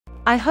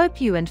I hope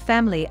you and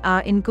family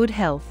are in good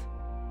health.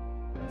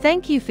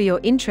 Thank you for your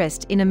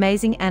interest in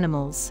amazing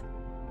animals.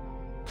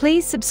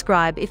 Please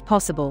subscribe if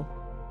possible.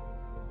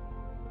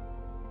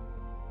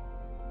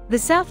 The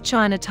South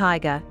China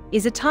tiger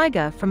is a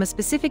tiger from a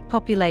specific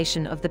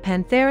population of the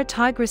Panthera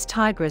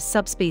tigris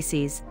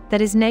subspecies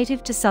that is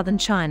native to southern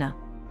China.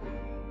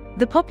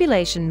 The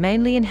population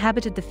mainly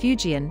inhabited the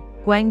Fujian,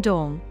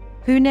 Guangdong,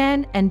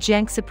 Hunan and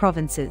Jiangxi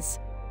provinces.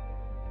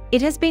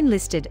 It has been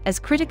listed as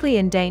critically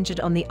endangered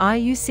on the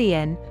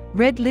IUCN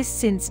Red List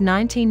since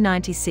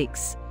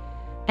 1996,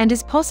 and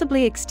is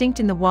possibly extinct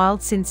in the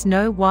wild since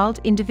no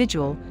wild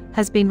individual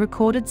has been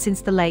recorded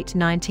since the late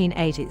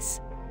 1980s.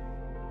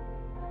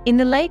 In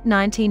the late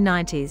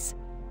 1990s,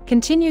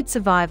 continued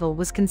survival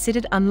was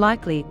considered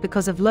unlikely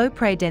because of low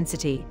prey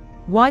density,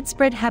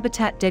 widespread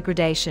habitat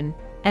degradation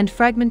and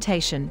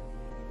fragmentation,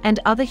 and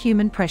other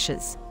human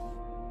pressures.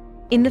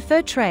 In the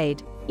fur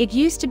trade, it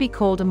used to be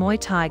called Amoy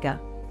tiger.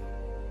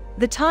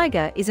 The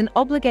tiger is an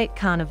obligate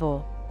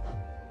carnivore.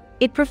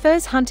 It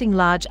prefers hunting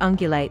large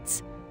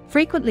ungulates,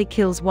 frequently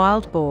kills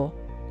wild boar,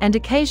 and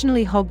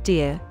occasionally hog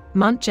deer,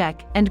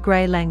 muntjac, and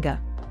grey langur.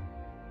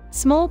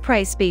 Small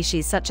prey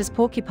species such as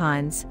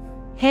porcupines,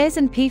 hares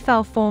and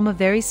peafowl form a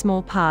very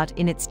small part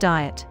in its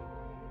diet.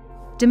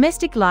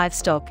 Domestic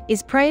livestock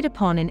is preyed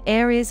upon in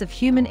areas of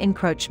human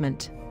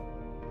encroachment.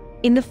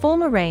 In the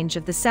former range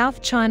of the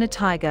South China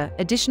tiger,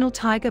 additional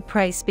tiger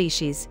prey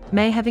species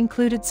may have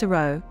included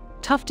serow,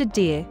 tufted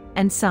deer,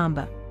 and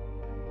sambar.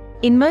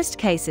 In most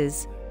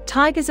cases,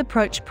 tigers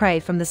approach prey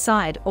from the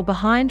side or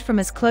behind from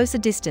as close a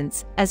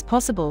distance as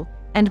possible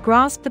and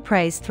grasp the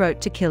prey's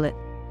throat to kill it.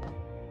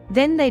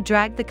 Then they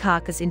drag the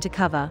carcass into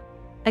cover,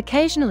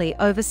 occasionally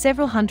over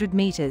several hundred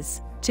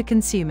meters, to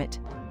consume it.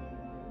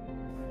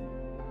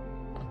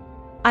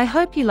 I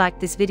hope you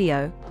liked this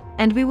video,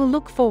 and we will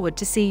look forward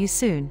to see you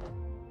soon.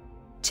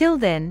 Till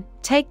then,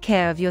 take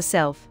care of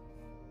yourself.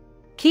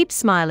 Keep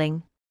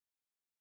smiling.